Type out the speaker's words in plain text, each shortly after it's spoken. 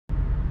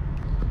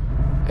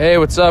Hey,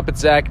 what's up?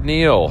 It's Zach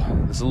Neal.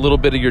 This is a little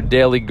bit of your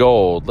daily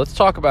gold. Let's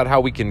talk about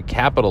how we can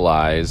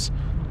capitalize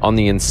on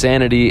the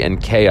insanity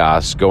and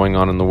chaos going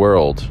on in the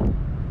world.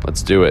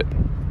 Let's do it.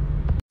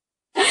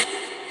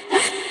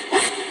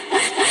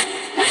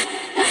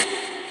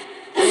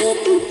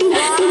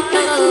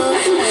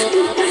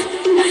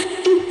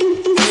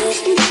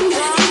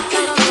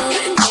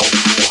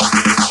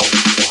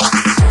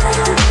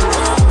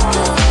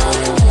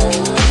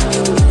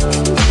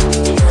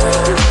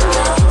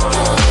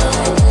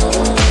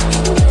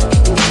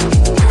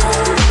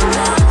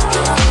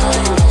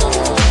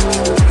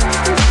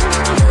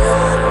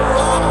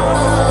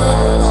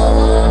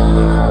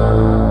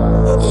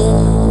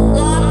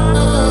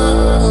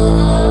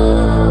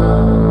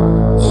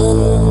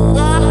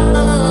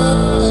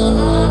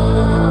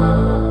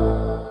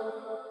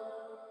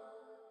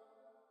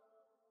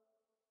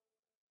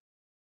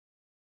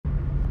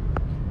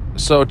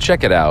 So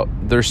check it out.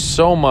 There's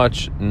so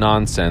much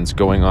nonsense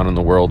going on in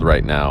the world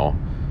right now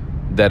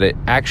that it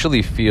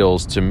actually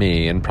feels to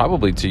me, and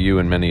probably to you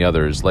and many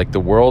others, like the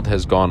world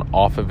has gone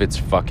off of its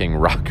fucking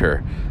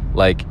rocker.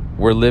 Like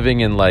we're living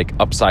in like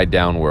upside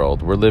down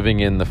world. We're living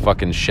in the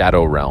fucking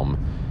shadow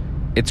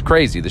realm. It's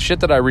crazy. The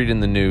shit that I read in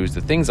the news,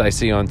 the things I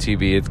see on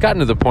TV, it's gotten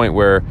to the point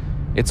where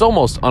it's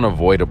almost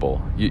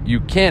unavoidable. You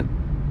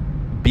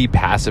can't be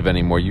passive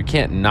anymore. You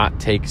can't not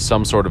take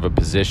some sort of a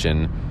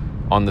position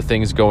on the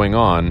things going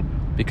on,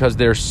 because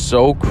they're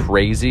so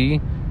crazy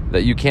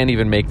that you can't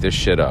even make this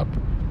shit up.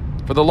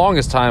 For the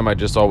longest time, I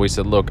just always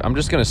said, look, I'm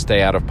just going to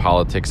stay out of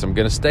politics. I'm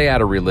going to stay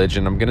out of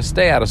religion. I'm going to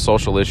stay out of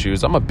social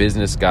issues. I'm a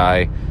business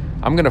guy.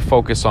 I'm going to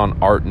focus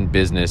on art and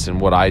business and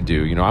what I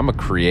do. You know, I'm a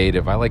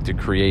creative. I like to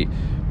create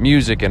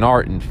music and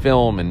art and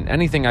film and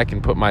anything I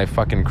can put my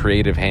fucking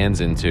creative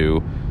hands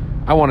into.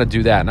 I want to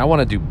do that. And I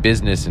want to do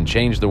business and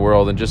change the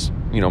world and just,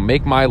 you know,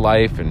 make my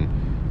life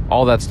and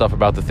all that stuff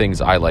about the things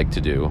I like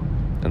to do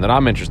and that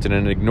I'm interested in,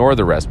 and ignore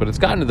the rest. But it's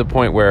gotten to the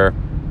point where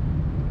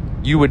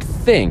you would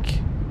think,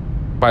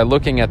 by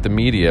looking at the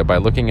media, by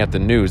looking at the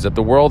news, that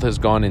the world has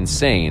gone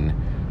insane.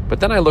 But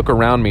then I look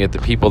around me at the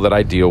people that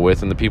I deal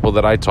with and the people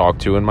that I talk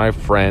to and my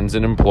friends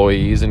and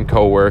employees and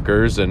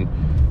coworkers, and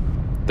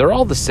they're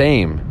all the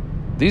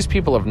same. These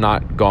people have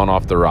not gone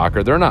off the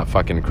rocker. They're not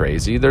fucking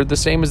crazy. They're the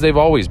same as they've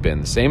always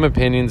been. The same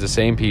opinions, the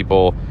same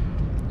people.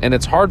 And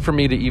it's hard for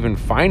me to even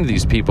find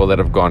these people that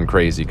have gone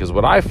crazy, because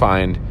what I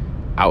find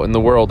out in the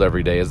world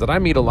every day is that I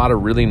meet a lot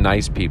of really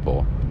nice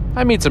people.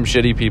 I meet some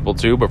shitty people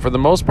too, but for the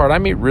most part, I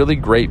meet really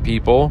great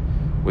people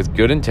with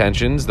good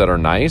intentions that are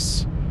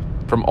nice,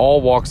 from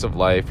all walks of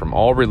life, from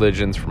all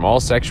religions, from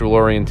all sexual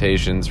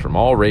orientations, from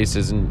all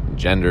races and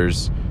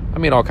genders. I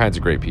meet all kinds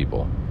of great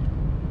people,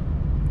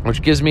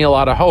 which gives me a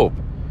lot of hope.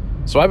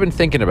 So I've been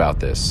thinking about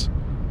this.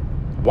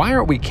 Why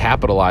aren't we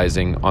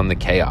capitalizing on the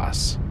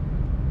chaos?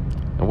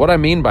 And what I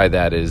mean by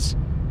that is,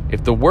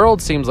 if the world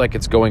seems like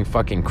it's going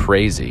fucking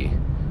crazy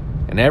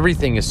and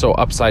everything is so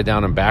upside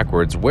down and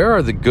backwards, where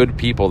are the good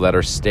people that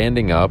are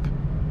standing up,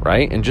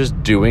 right, and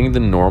just doing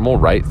the normal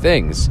right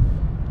things,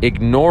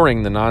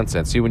 ignoring the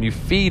nonsense? See, when you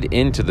feed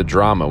into the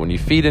drama, when you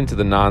feed into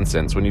the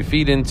nonsense, when you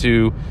feed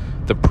into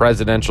the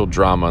presidential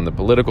drama and the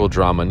political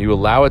drama, and you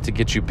allow it to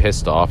get you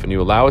pissed off, and you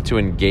allow it to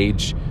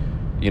engage,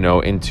 you know,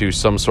 into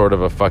some sort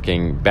of a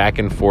fucking back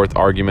and forth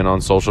argument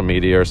on social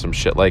media or some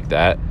shit like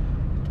that,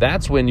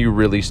 that's when you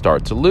really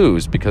start to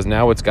lose, because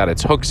now it's got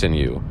its hooks in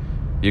you.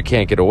 You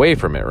can't get away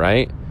from it,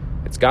 right?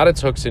 It's got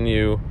its hooks in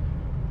you.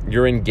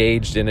 You're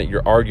engaged in it.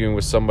 You're arguing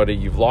with somebody.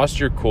 You've lost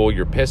your cool.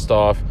 You're pissed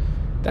off.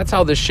 That's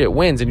how this shit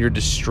wins, and you're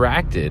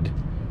distracted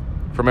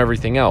from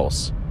everything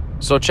else.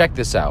 So check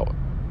this out.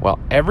 While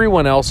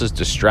everyone else is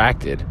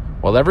distracted,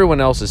 while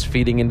everyone else is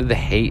feeding into the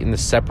hate and the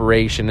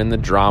separation and the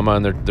drama,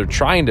 and they're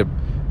trying to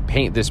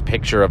paint this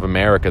picture of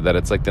America that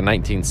it's like the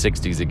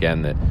 1960s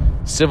again, that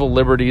civil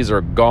liberties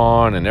are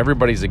gone and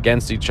everybody's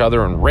against each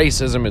other and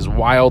racism is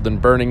wild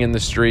and burning in the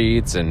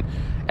streets and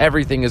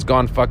everything has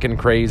gone fucking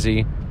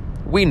crazy.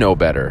 We know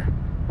better.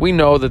 We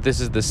know that this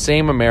is the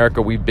same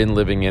America we've been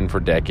living in for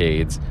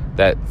decades,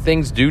 that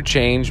things do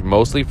change,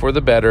 mostly for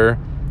the better,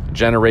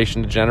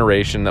 generation to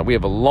generation, that we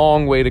have a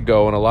long way to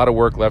go and a lot of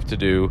work left to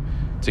do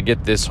to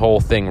get this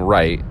whole thing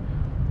right.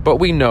 But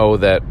we know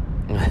that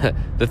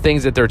the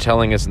things that they're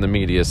telling us in the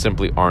media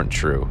simply aren't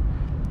true.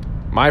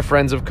 My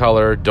friends of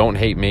color don't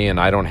hate me and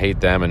I don't hate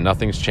them, and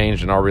nothing's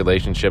changed in our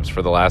relationships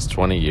for the last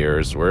 20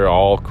 years. We're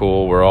all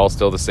cool. We're all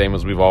still the same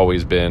as we've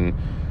always been.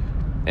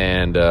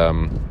 And,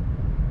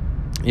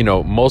 you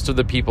know, most of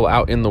the people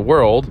out in the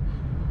world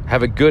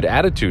have a good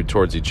attitude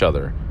towards each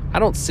other. I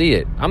don't see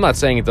it. I'm not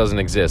saying it doesn't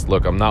exist.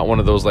 Look, I'm not one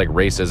of those like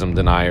racism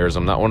deniers.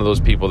 I'm not one of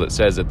those people that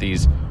says that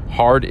these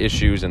hard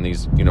issues and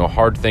these, you know,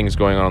 hard things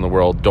going on in the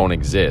world don't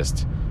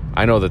exist.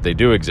 I know that they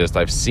do exist.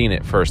 I've seen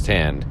it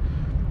firsthand,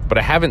 but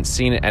I haven't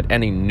seen it at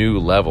any new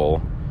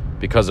level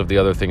because of the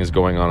other things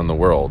going on in the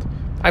world.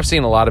 I've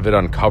seen a lot of it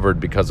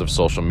uncovered because of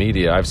social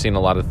media. I've seen a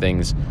lot of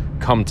things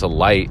come to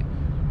light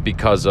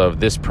because of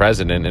this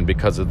president and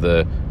because of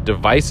the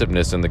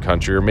divisiveness in the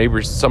country, or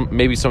maybe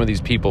some of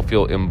these people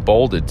feel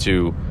emboldened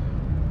to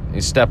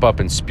step up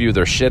and spew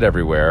their shit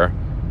everywhere,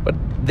 but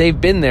they've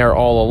been there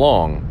all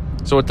along.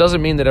 So it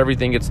doesn't mean that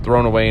everything gets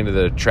thrown away into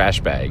the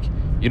trash bag.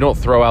 You don't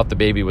throw out the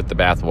baby with the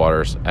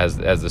bathwater,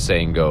 as the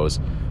saying goes.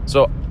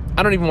 So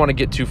I don't even want to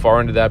get too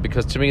far into that,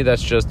 because to me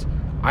that's just,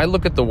 I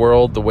look at the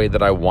world the way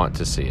that I want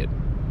to see it.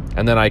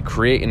 And then I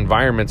create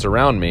environments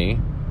around me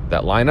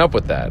that line up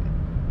with that.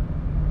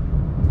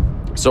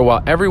 So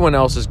while everyone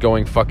else is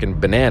going fucking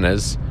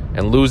bananas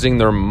and losing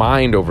their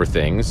mind over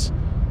things,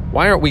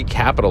 why aren't we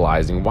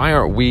capitalizing? Why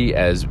aren't we,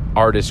 as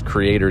artists,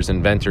 creators,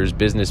 inventors,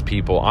 business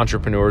people,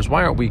 entrepreneurs,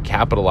 why aren't we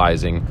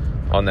capitalizing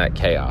on that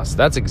chaos?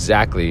 That's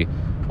exactly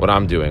what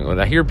I'm doing. When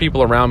I hear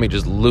people around me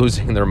just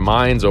losing their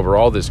minds over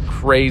all this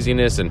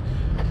craziness and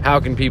how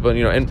can people,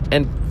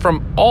 and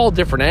from all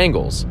different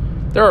angles.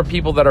 There are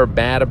people that are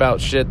mad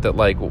about shit that,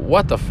 like,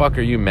 what the fuck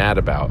are you mad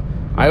about?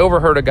 I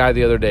overheard a guy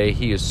the other day,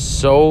 he is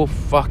so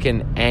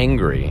fucking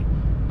angry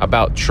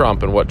about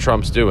Trump and what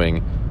Trump's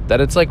doing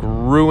that it's like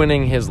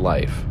ruining his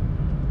life.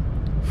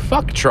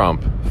 Fuck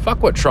Trump.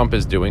 Fuck what Trump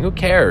is doing. Who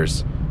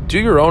cares? Do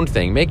your own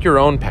thing. Make your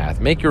own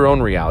path. Make your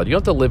own reality. You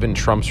don't have to live in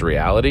Trump's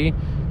reality.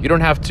 You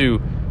don't have to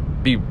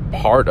be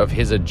part of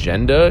his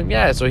agenda.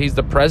 Yeah, so he's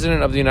the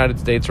president of the United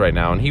States right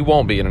now, and he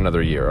won't be in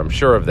another year. I'm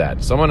sure of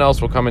that. Someone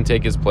else will come and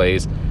take his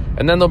place,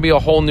 and then there'll be a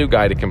whole new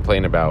guy to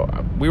complain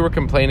about. We were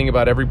complaining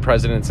about every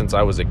president since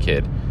I was a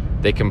kid.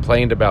 They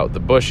complained about the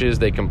Bushes.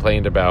 They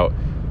complained about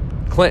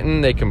Clinton.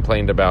 They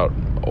complained about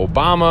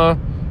Obama.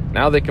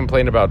 Now they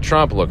complain about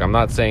Trump. Look, I'm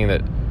not saying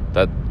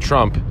that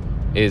Trump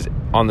is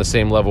on the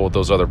same level with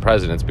those other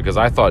presidents, because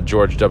I thought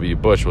George W.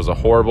 Bush was a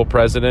horrible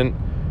president,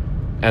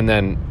 and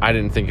then I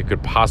didn't think it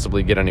could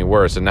possibly get any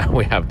worse, and now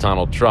we have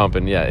Donald Trump,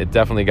 and yeah, it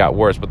definitely got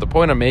worse. But the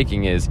point I'm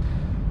making is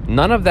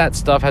none of that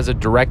stuff has a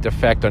direct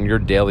effect on your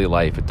daily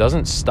life. It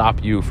doesn't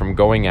stop you from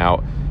going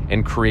out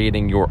and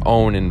creating your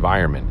own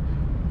environment.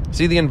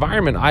 See, the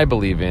environment I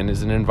believe in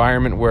is an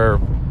environment where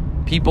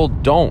people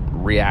don't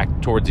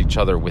react towards each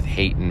other with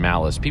hate and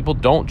malice. People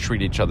don't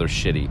treat each other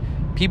shitty.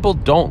 People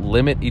don't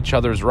limit each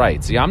other's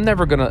rights. See, I'm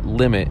never going to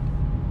limit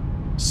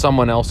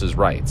someone else's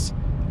rights.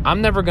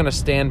 I'm never going to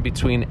stand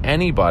between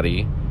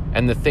anybody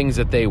and the things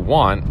that they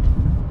want,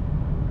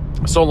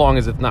 so long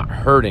as it's not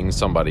hurting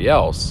somebody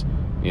else.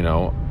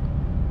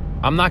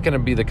 I'm not going to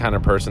be the kind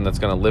of person that's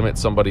going to limit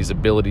somebody's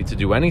ability to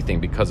do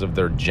anything because of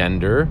their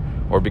gender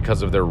or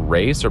because of their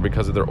race or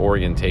because of their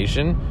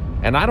orientation.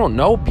 And I don't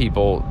know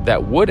people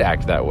that would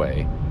act that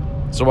way.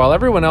 So while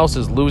everyone else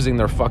is losing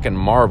their fucking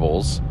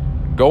marbles,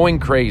 going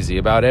crazy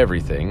about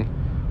everything,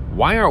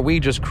 why aren't we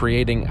just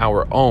creating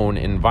our own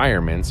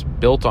environments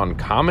built on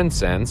common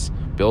sense,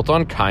 built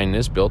on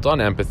kindness, built on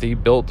empathy,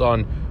 built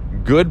on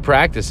good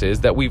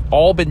practices that we've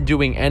all been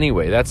doing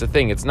anyway? That's the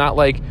thing. It's not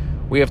like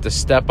we have to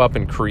step up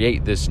and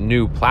create this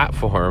new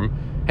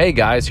platform. Hey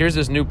guys, here's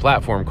this new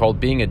platform called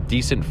being a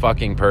decent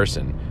fucking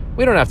person.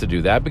 We don't have to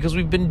do that because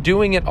we've been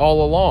doing it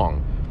all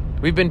along.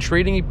 We've been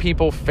treating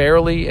people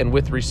fairly and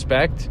with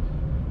respect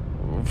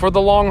for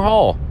the long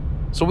haul.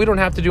 So we don't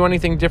have to do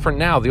anything different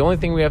now. The only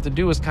thing we have to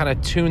do is kind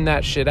of tune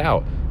that shit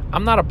out.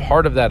 I'm not a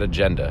part of that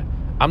agenda.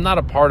 I'm not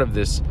a part of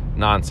this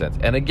nonsense.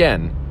 And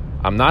again,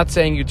 I'm not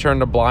saying you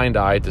turn a blind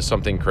eye to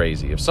something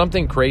crazy. If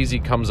something crazy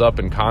comes up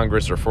in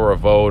Congress or for a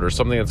vote or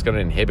something that's going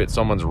to inhibit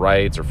someone's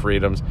rights or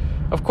freedoms,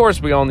 of course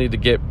we all need to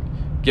get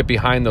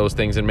behind those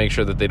things and make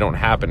sure that they don't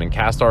happen and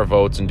cast our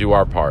votes and do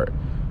our part.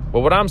 But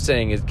what I'm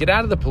saying is get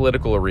out of the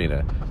political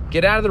arena.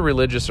 Get out of the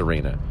religious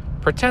arena.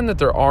 Pretend that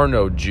there are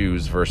no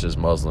Jews versus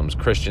Muslims,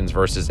 Christians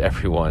versus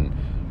everyone.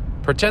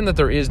 Pretend that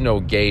there is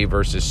no gay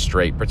versus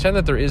straight. Pretend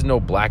that there is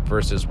no black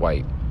versus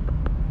white.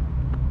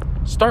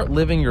 Start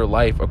living your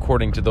life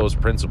according to those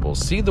principles.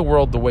 See the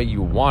world the way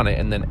you want it,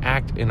 and then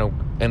act in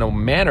a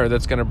manner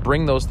that's going to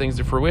bring those things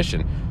to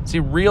fruition. See,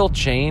 real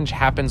change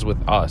happens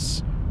with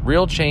us.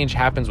 Real change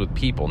happens with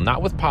people,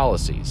 not with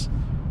policies.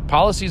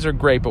 Policies are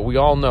great, but we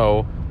all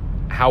know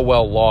how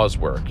well laws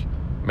work.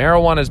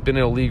 Marijuana has been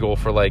illegal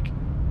for like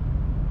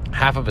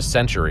half of a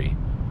century.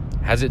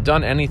 Has it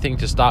done anything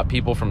to stop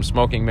people from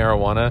smoking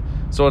marijuana?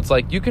 So it's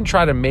like, you can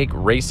try to make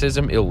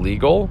racism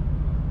illegal.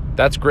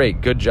 That's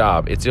great. Good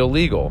job. It's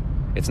illegal.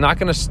 It's not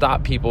going to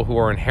stop people who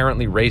are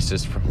inherently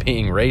racist from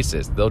being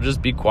racist. They'll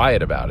just be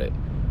quiet about it.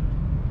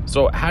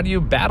 So how do you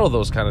battle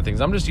those kind of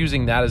things? I'm just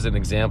using that as an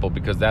example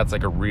because that's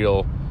like a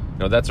real,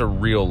 that's a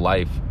real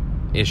life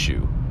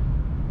issue.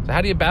 So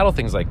how do you battle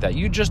things like that?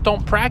 You just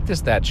don't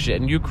practice that shit,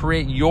 and you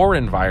create your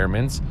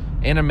environments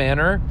in a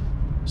manner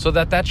so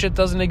that shit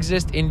doesn't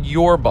exist in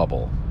your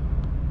bubble.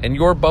 And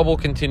your bubble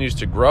continues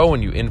to grow,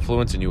 and you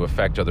influence and you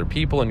affect other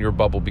people, and your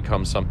bubble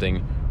becomes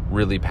something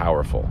really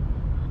powerful.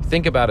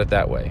 Think about it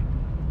that way.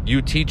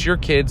 You teach your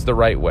kids the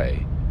right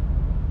way.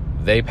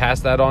 They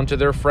pass that on to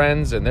their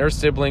friends and their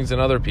siblings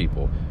and other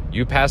people.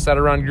 You pass that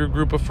around your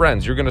group of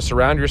friends. You're going to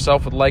surround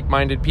yourself with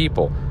like-minded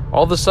people.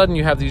 All of a sudden,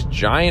 you have these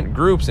giant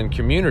groups and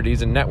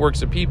communities and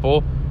networks of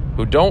people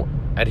who don't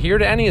adhere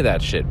to any of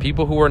that shit.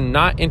 People who are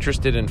not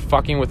interested in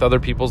fucking with other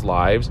people's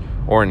lives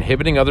or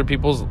inhibiting other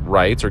people's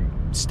rights or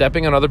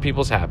stepping on other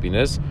people's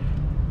happiness.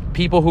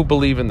 people who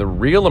believe in the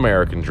real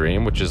American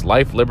dream, which is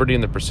life, liberty,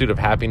 and the pursuit of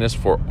happiness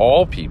for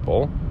all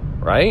people,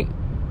 right?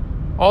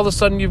 All of a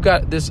sudden, you've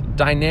got this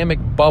dynamic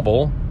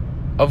bubble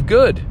of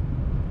good.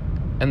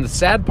 And the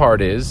sad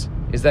part is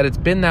that it's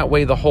been that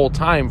way the whole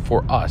time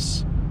for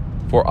us.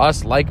 For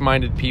us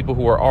like-minded people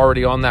who are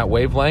already on that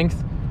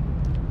wavelength,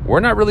 we're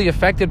not really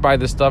affected by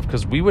this stuff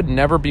because we would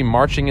never be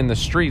marching in the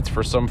streets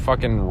for some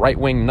fucking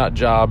right-wing nut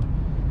job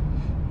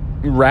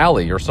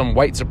rally or some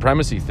white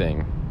supremacy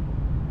thing.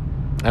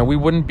 And we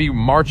wouldn't be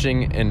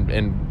marching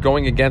and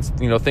going against,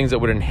 things that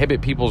would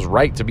inhibit people's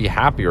right to be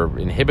happy or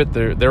inhibit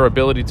their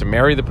ability to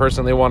marry the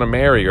person they want to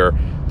marry or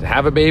to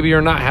have a baby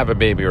or not have a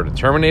baby or to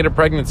terminate a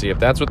pregnancy if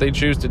that's what they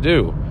choose to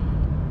do.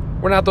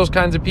 We're not those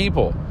kinds of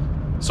people.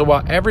 So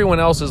while everyone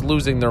else is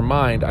losing their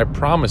mind, I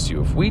promise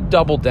you, if we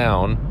double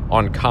down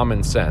on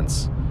common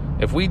sense,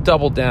 if we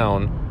double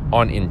down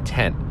on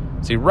intent,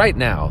 see, right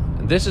now,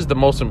 this is the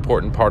most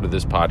important part of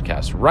this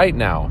podcast. Right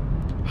now,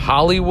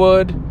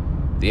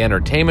 Hollywood, the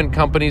entertainment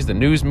companies, the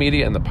news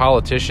media, and the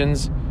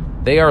politicians,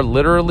 they are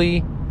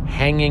literally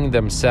hanging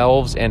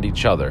themselves and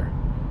each other.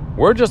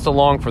 We're just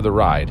along for the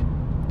ride.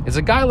 Is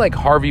a guy like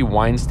Harvey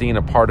Weinstein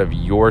a part of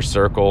your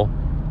circle?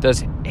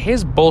 Does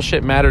his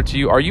bullshit matter to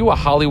you? Are you a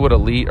Hollywood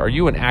elite? Are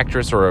you an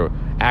actress or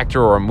an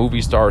actor or a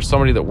movie star or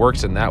somebody that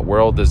works in that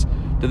world?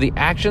 Do the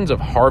actions of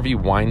Harvey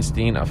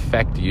Weinstein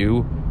affect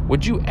you?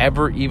 Would you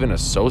ever even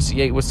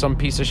associate with some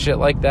piece of shit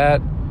like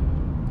that?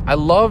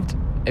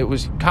 It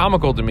was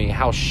comical to me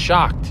how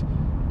shocked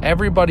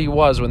everybody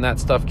was when that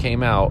stuff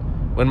came out,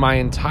 when my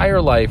entire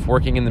life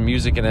working in the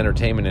music and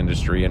entertainment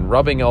industry and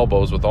rubbing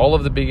elbows with all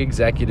of the big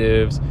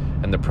executives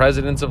and the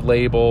presidents of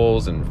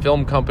labels and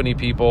film company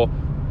people,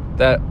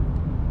 that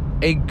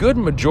a good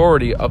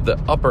majority of the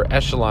upper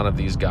echelon of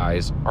these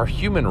guys are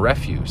human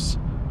refuse.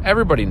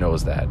 Everybody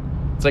knows that.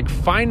 It's like,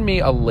 find me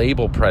a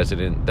label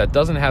president that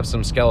doesn't have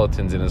some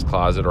skeletons in his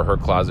closet or her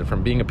closet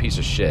from being a piece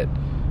of shit.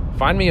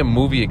 Find me a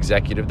movie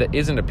executive that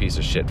isn't a piece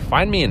of shit.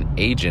 Find me an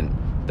agent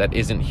that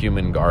isn't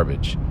human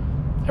garbage.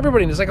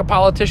 Everybody is like a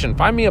politician.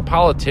 Find me a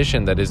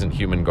politician that isn't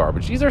human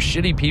garbage. These are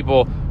shitty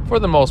people for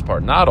the most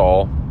part, not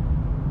all.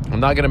 I'm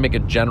not going to make a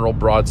general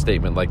broad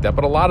statement like that,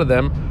 but a lot of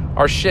them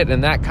are shit.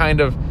 And that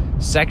kind of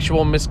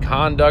sexual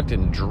misconduct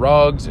and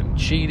drugs and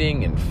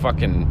cheating and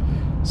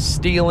fucking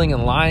stealing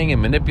and lying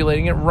and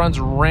manipulating, it runs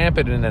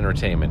rampant in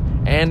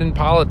entertainment and in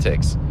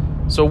politics.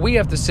 So we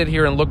have to sit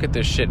here and look at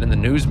this shit in the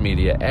news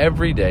media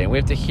every day, and we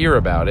have to hear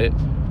about it.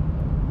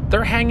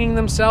 They're hanging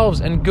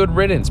themselves, and good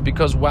riddance,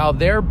 because while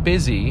they're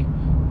busy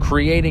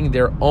creating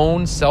their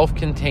own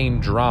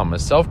self-contained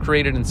dramas,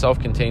 self-created and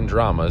self-contained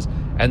dramas,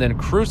 and then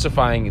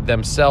crucifying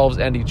themselves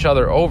and each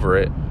other over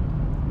it,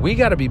 we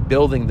got to be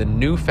building the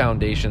new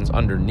foundations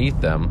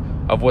underneath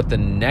them of what the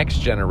next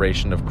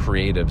generation of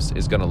creatives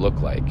is going to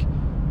look like.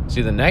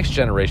 See, the next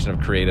generation of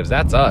creatives,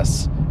 that's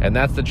us. And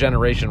that's the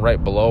generation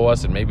right below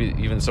us and maybe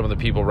even some of the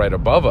people right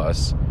above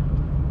us.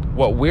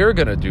 What we're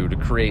going to do to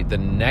create the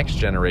next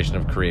generation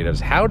of creatives,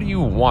 how do you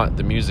want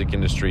the music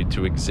industry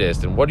to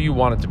exist? And what do you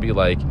want it to be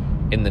like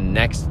in the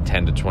next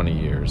 10 to 20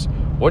 years?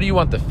 What do you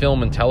want the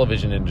film and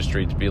television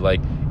industry to be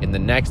like in the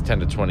next 10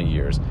 to 20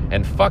 years?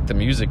 And fuck the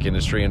music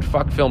industry and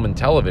fuck film and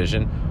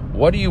television.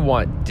 What do you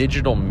want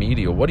digital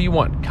media? What do you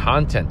want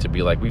content to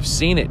be like? We've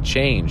seen it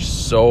change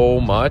so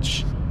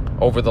much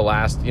over the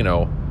last,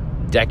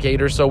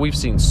 decade or so. We've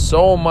seen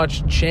so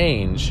much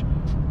change,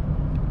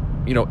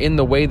 in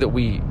the way that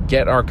we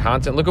get our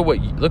content. Look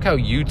how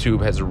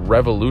YouTube has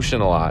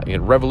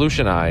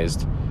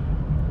revolutionized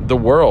the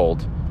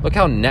world. Look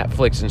how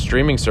Netflix and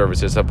streaming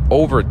services have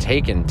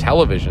overtaken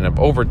television,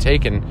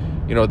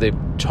 they've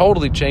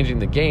totally changing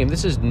the game.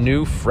 This is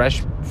new,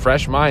 fresh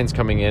minds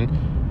coming in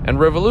and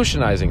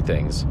revolutionizing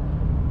things.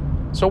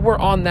 So we're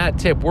on that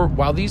tip.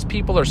 While these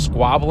people are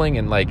squabbling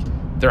and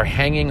they're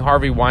hanging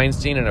Harvey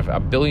Weinstein and a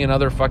billion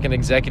other fucking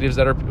executives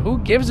who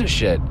gives a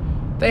shit?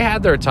 They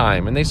had their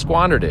time and they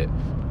squandered it.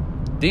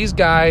 These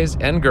guys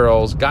and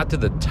girls got to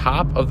the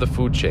top of the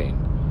food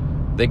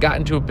chain. They got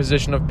into a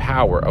position of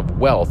power, of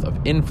wealth, of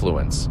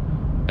influence.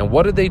 And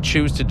what did they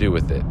choose to do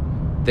with it?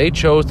 They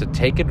chose to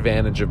take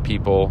advantage of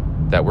people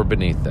that were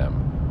beneath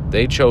them.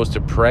 They chose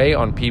to prey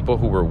on people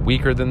who were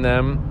weaker than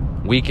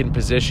them, weak in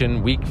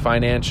position, weak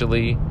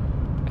financially,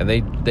 and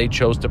they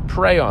chose to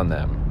prey on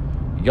them.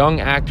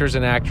 Young actors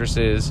and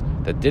actresses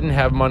that didn't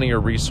have money or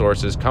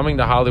resources coming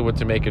to Hollywood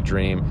to make a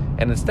dream,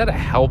 and instead of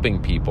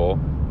helping people,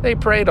 they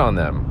preyed on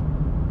them.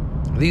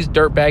 These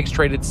dirtbags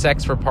traded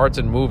sex for parts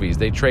in movies.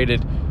 They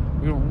traded,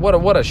 what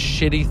a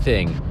shitty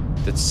thing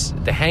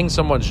to hang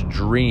someone's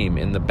dream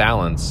in the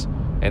balance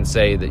and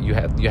say that you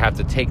have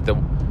to take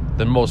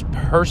the most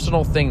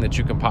personal thing that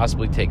you can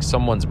possibly take,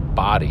 someone's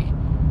body,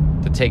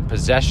 to take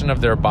possession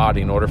of their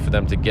body in order for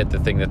them to get the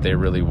thing that they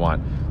really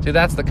want. See,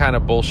 that's the kind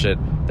of bullshit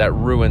that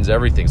ruins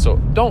everything. So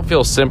don't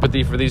feel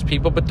sympathy for these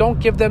people, but don't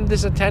give them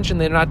this attention.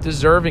 They're not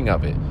deserving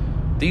of it.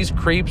 These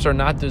creeps are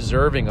not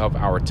deserving of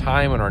our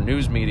time and our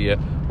news media.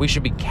 We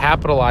should be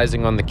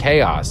capitalizing on the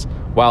chaos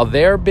while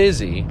they're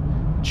busy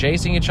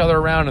chasing each other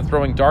around and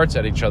throwing darts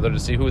at each other to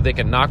see who they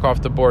can knock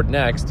off the board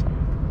next.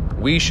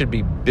 We should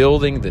be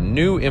building the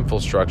new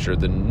infrastructure,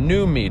 the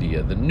new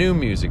media, the new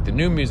music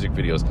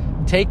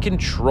videos. Take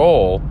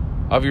control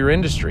of your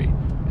industry.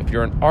 If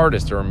you're an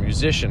artist or a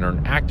musician or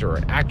an actor or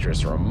an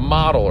actress or a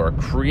model or a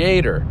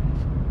creator,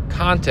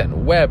 content,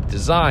 web,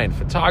 design,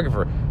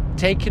 photographer,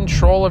 take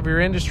control of your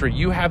industry.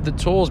 You have the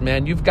tools,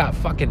 man. You've got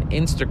fucking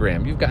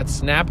Instagram. You've got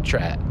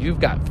Snapchat.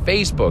 You've got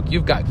Facebook.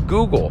 You've got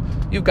Google.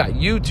 You've got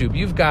YouTube.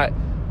 You've got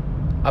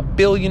a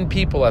billion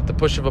people at the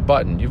push of a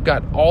button. You've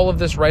got all of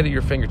this right at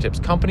your fingertips.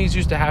 Companies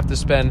used to have to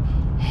spend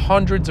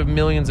hundreds of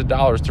millions of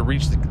dollars to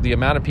reach the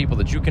amount of people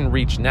that you can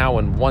reach now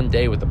in one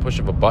day with the push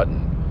of a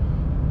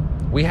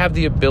button. We have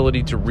the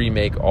ability to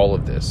remake all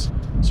of this.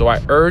 So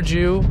I urge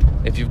you,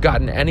 if you've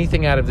gotten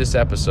anything out of this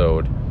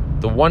episode,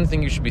 the one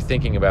thing you should be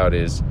thinking about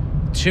is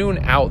tune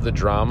out the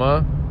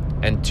drama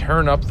and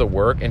turn up the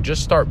work and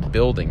just start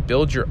building.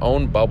 Build your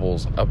own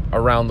bubbles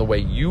around the way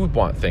you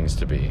want things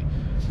to be.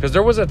 Because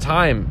there was a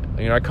time,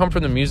 I come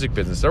from the music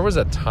business. There was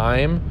a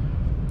time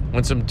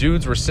when some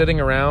dudes were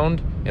sitting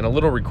around in a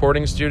little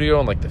recording studio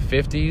in like the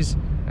 50s,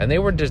 and they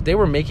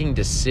were making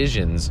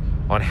decisions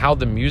on how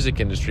the music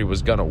industry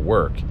was going to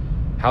work,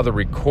 how the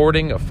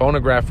recording of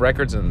phonograph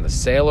records and the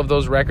sale of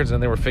those records,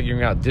 and they were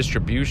figuring out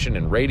distribution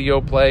and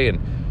radio play, and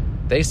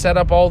they set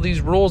up all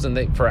these rules,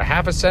 and for a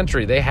half a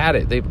century they had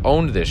it. They've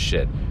owned this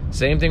shit.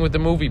 Same thing with the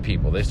movie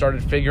people. They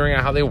started figuring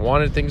out how they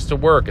wanted things to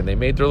work, and they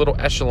made their little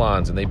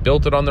echelons, and they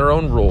built it on their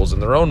own rules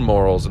and their own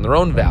morals and their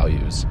own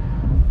values.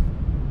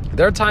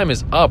 Their time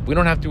is up. We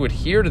don't have to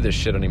adhere to this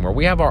shit anymore.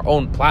 We have our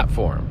own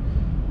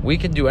platform. We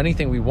can do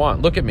anything we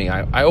want. Look at me.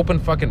 I open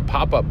fucking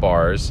pop-up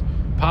bars,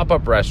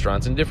 pop-up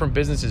restaurants, and different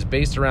businesses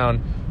based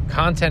around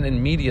content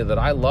and media that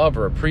I love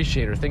or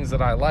appreciate or things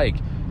that I like.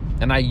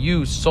 And I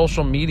use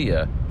social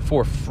media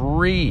for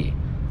free.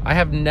 I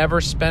have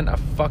never spent a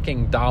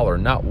fucking dollar,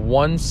 not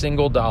one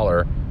single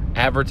dollar,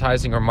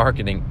 advertising or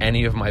marketing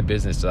any of my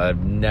businesses.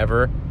 I've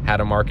never had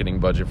a marketing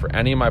budget for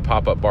any of my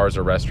pop-up bars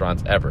or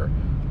restaurants ever.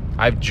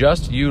 I've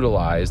just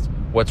utilized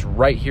what's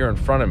right here in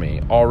front of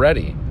me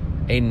already,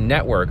 a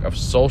network of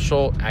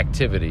social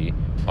activity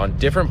on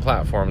different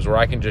platforms where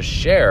I can just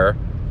share,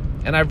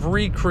 and I've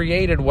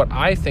recreated what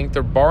I think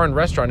the bar and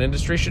restaurant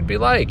industry should be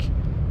like.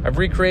 I've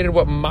recreated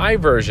what my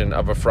version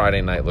of a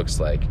Friday night looks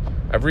like.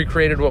 I've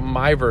recreated what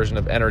my version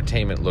of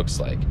entertainment looks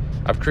like.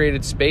 I've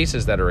created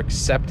spaces that are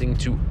accepting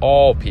to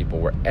all people,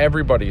 where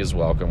everybody is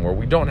welcome, where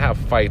we don't have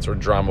fights or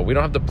drama. We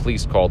don't have the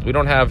police called. We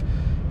don't have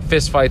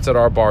fist fights at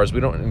our bars.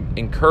 We don't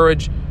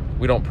encourage,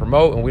 we don't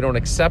promote, and we don't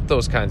accept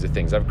those kinds of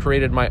things. I've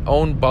created my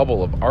own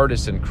bubble of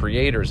artists and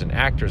creators and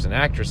actors and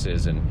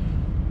actresses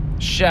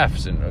and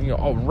chefs and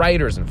all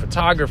writers and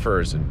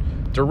photographers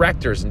and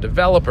directors and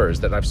developers,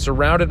 that I've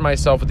surrounded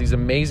myself with these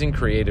amazing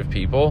creative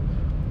people.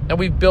 And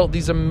we've built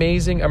these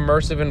amazing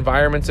immersive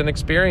environments and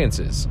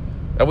experiences.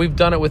 And we've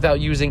done it without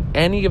using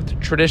any of the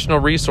traditional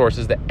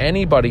resources that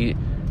anybody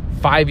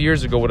 5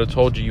 years ago would have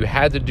told you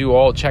had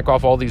to check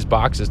off all these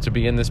boxes to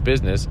be in this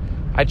business.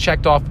 I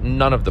checked off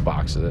none of the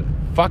boxes.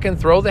 Fucking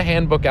throw the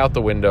handbook out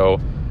the window.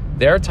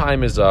 Their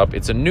time is up.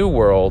 It's a new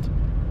world.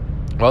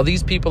 While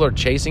these people are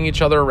chasing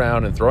each other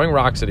around and throwing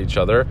rocks at each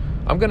other,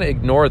 I'm going to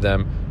ignore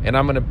them, and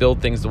I'm going to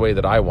build things the way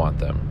that I want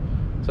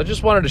them. So I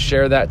just wanted to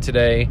share that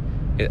today.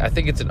 I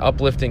think it's an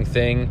uplifting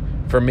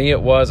thing. For me,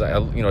 it was. I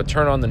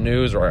turn on the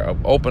news or I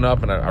open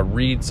up and I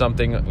read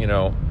something,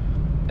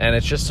 and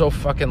it's just so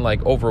fucking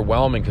like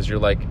overwhelming, because you're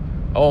like,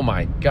 oh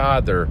my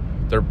God,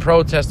 they're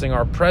protesting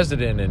our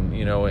president and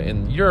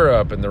in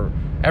Europe, and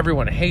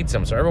everyone hates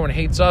him, so everyone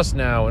hates us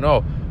now,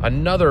 and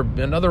another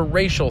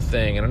racial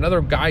thing, and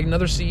another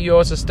CEO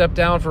has to step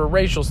down for a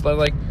racial slur.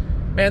 Like,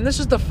 man, this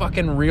is the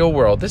fucking real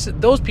world.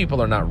 Those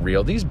people are not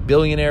real. These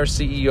billionaire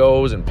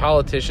CEOs and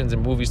politicians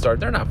and movie stars,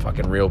 they're not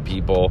fucking real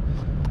people.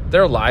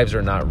 Their lives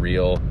are not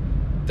real.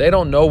 They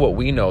don't know what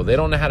we know. They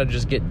don't know how to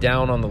just get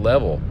down on the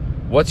level.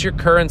 What's your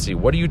currency?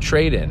 What do you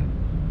trade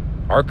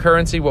in? Our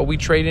currency, what we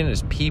trade in,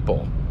 is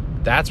people.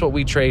 That's what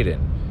we trade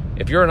in.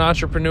 If you're an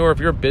entrepreneur, if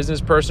you're a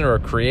business person or a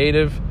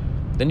creative,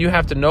 then you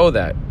have to know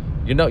that.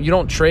 You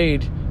don't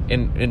trade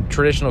in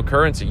traditional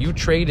currency. You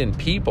trade in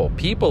people.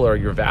 People are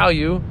your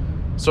value.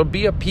 So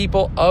be a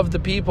people of the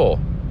people.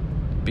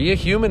 Be a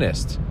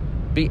humanist.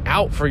 Be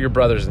out for your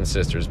brothers and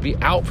sisters. Be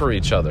out for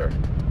each other.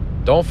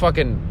 Don't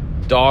fucking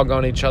dog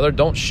on each other.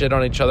 Don't shit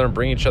on each other and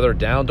bring each other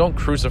down. Don't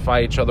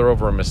crucify each other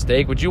over a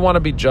mistake. Would you want to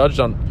be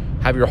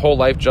have your whole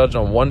life judged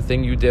on one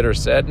thing you did or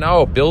said?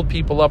 No, build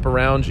people up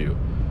around you.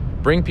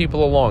 Bring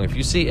people along. If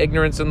you see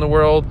ignorance in the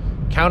world,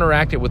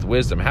 counteract it with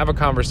wisdom. Have a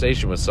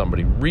conversation with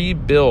somebody.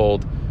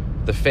 Rebuild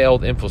the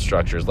failed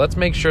infrastructures. Let's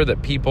make sure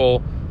that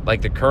people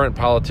like the current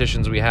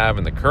politicians we have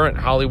and the current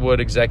Hollywood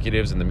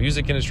executives and the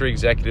music industry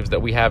executives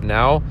that we have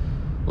now,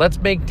 let's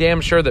make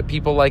damn sure that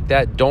people like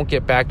that don't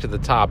get back to the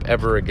top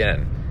ever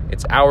again.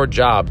 It's our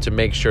job to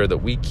make sure that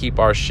we keep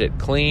our shit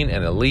clean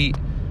and elite,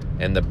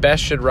 and the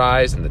best should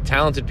rise and the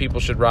talented people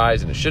should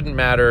rise, and it shouldn't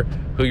matter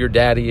who your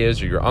daddy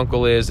is or your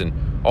uncle is and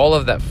all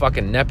of that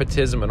fucking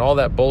nepotism and all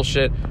that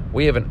bullshit.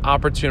 We have an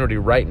opportunity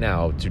right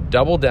now to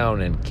double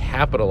down and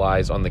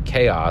capitalize on the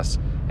chaos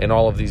in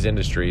all of these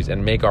industries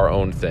and make our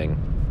own thing.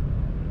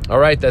 All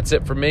right, that's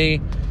it for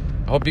me.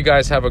 I hope you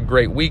guys have a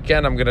great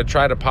weekend. I'm going to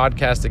try to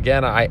podcast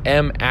again. I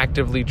am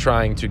actively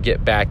trying to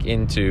get back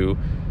into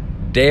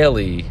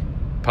daily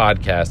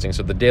podcasting,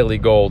 so the daily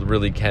goal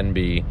really can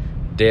be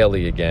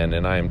daily again,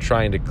 and I am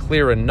trying to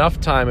clear enough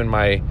time in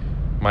my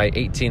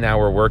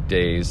 18-hour work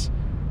days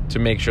to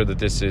make sure that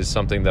this is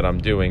something that I'm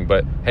doing.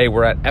 But hey,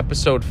 we're at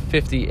episode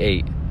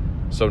 58,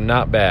 so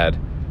not bad.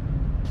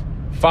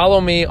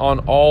 Follow me on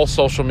all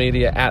social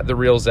media at The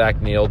Real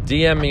Zach Neal.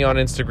 DM me on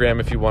Instagram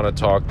if you want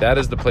to talk. That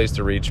is the place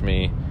to reach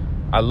me.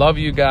 I love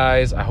you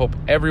guys. I hope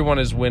everyone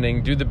is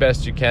winning. Do the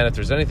best you can. If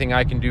there's anything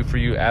I can do for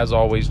you, as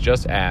always,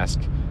 just ask.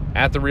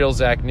 At The Real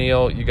Zach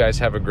Neal, you guys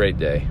have a great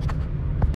day.